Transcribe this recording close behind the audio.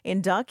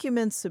In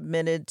documents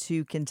submitted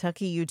to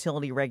Kentucky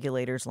utility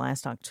regulators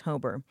last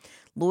October,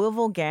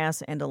 Louisville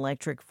Gas and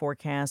Electric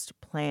forecast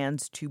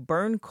plans to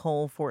burn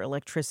coal for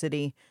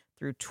electricity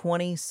through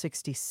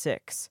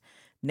 2066.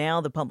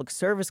 Now the Public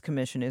Service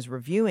Commission is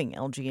reviewing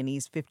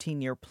LG&E's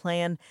 15-year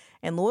plan,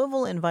 and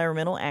Louisville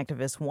environmental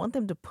activists want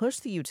them to push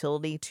the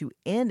utility to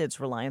end its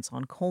reliance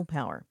on coal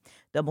power.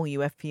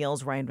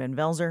 WFPL's Ryan Van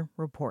Velzer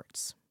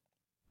reports.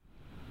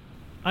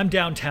 I'm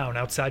downtown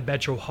outside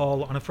Metro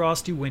Hall on a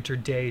frosty winter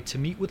day to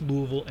meet with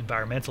Louisville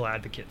environmental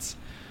advocates.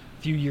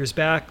 A few years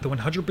back, the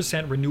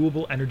 100%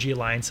 Renewable Energy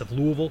Alliance of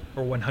Louisville,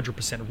 or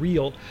 100%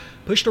 REAL,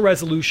 pushed a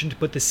resolution to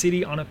put the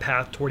city on a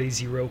path toward a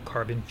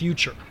zero-carbon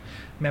future.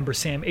 Member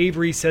Sam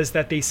Avery says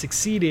that they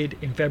succeeded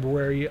in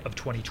February of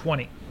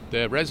 2020.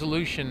 The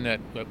resolution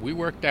that we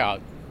worked out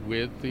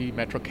with the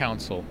Metro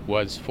Council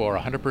was for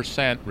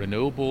 100%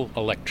 renewable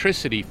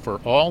electricity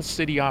for all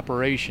city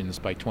operations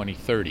by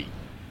 2030.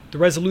 The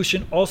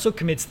resolution also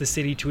commits the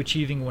city to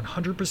achieving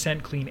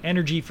 100% clean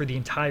energy for the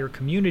entire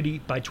community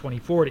by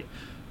 2040.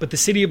 But the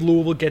city of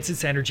Louisville gets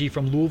its energy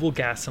from Louisville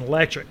Gas and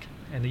Electric,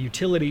 and the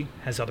utility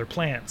has other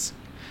plans.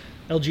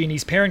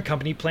 LG&E's parent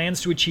company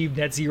plans to achieve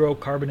net zero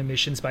carbon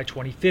emissions by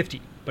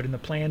 2050, but in the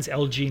plans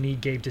LG&E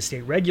gave to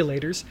state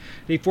regulators,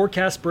 they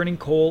forecast burning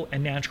coal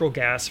and natural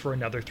gas for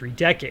another 3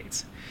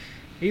 decades.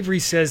 Avery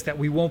says that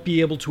we won't be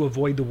able to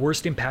avoid the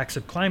worst impacts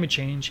of climate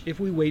change if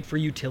we wait for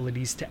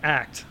utilities to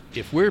act.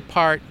 If we're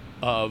part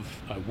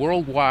of a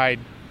worldwide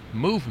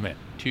movement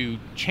to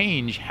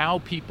change how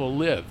people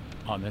live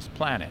on this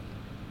planet,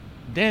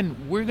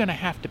 then we're going to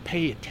have to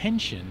pay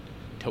attention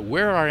to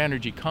where our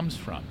energy comes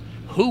from,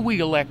 who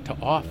we elect to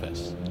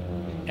office,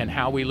 and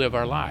how we live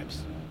our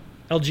lives.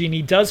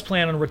 LG&E does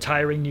plan on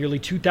retiring nearly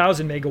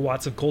 2,000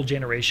 megawatts of coal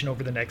generation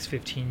over the next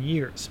 15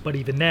 years, but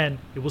even then,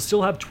 it will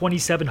still have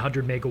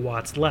 2,700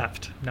 megawatts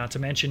left, not to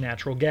mention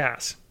natural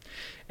gas.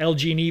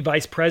 LG&E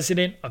Vice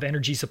President of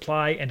Energy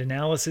Supply and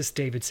Analysis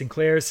David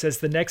Sinclair says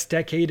the next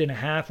decade and a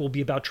half will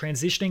be about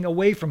transitioning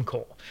away from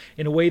coal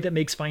in a way that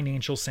makes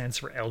financial sense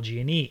for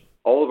LG&E.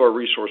 All of our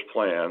resource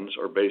plans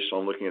are based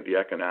on looking at the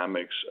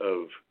economics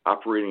of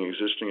operating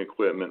existing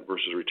equipment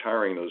versus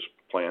retiring those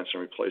plants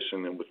and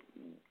replacing them with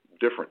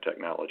different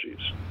technologies.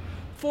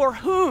 For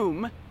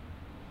whom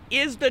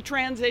is the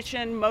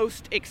transition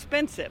most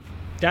expensive?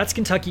 That's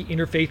Kentucky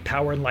Interfaith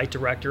Power and Light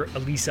Director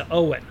Elisa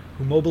Owen,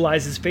 who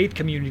mobilizes faith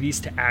communities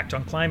to act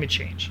on climate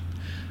change.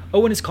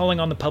 Owen is calling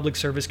on the Public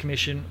Service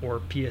Commission, or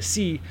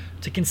PSC,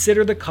 to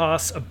consider the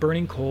costs of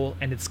burning coal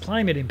and its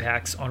climate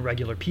impacts on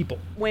regular people.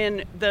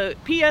 When the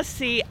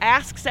PSC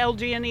asks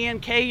LG&E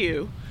and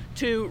KU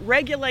to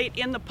regulate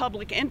in the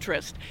public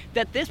interest,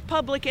 that this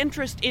public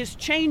interest is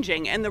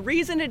changing, and the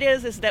reason it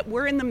is that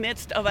we're in the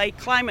midst of a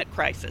climate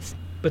crisis.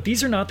 But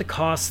these are not the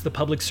costs the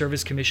Public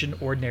Service Commission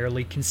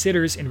ordinarily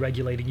considers in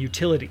regulating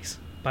utilities.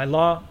 By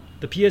law,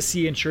 the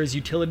PSC ensures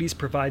utilities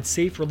provide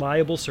safe,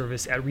 reliable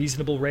service at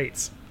reasonable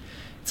rates.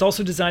 It's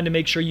also designed to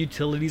make sure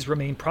utilities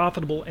remain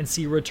profitable and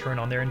see a return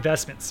on their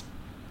investments.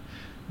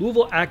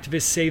 Louisville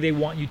activists say they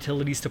want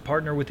utilities to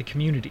partner with the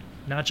community,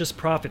 not just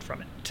profit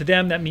from it. To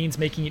them, that means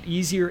making it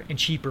easier and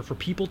cheaper for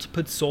people to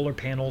put solar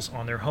panels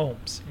on their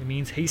homes. It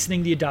means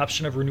hastening the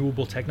adoption of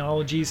renewable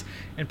technologies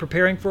and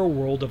preparing for a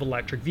world of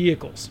electric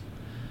vehicles.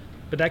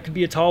 But that could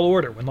be a tall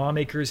order when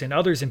lawmakers and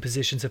others in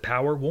positions of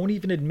power won't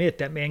even admit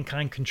that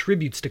mankind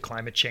contributes to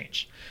climate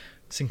change.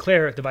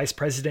 Sinclair, the Vice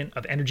President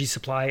of Energy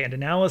Supply and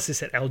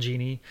Analysis at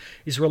LG&E,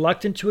 is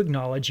reluctant to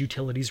acknowledge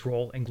utilities'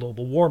 role in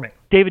global warming.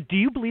 David, do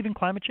you believe in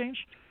climate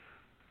change?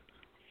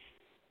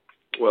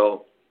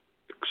 Well,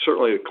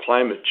 certainly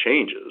climate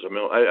changes. I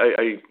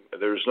mean,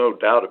 there's no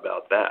doubt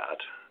about that.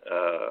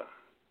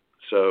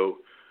 So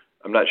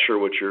I'm not sure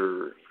what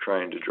you're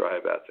trying to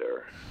drive at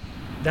there.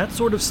 That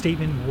sort of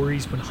statement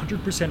worries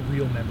 100%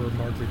 REAL member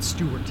Margaret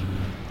Stewart.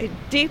 It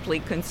deeply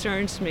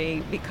concerns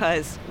me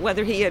because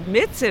whether he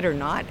admits it or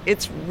not,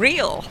 it's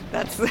real.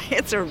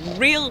 It's a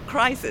real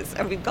crisis,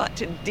 and we've got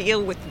to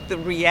deal with the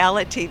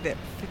reality that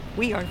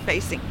we are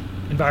facing.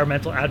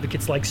 Environmental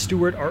advocates like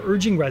Stewart are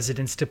urging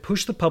residents to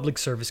push the Public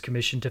Service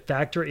Commission to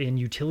factor in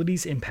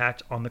utilities'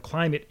 impact on the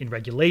climate in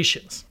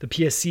regulations. The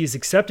PSC is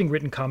accepting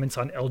written comments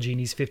on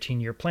LG&E's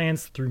 15-year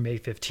plans through May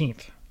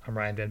 15th. I'm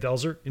Ryan Van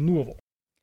Velzer in Louisville.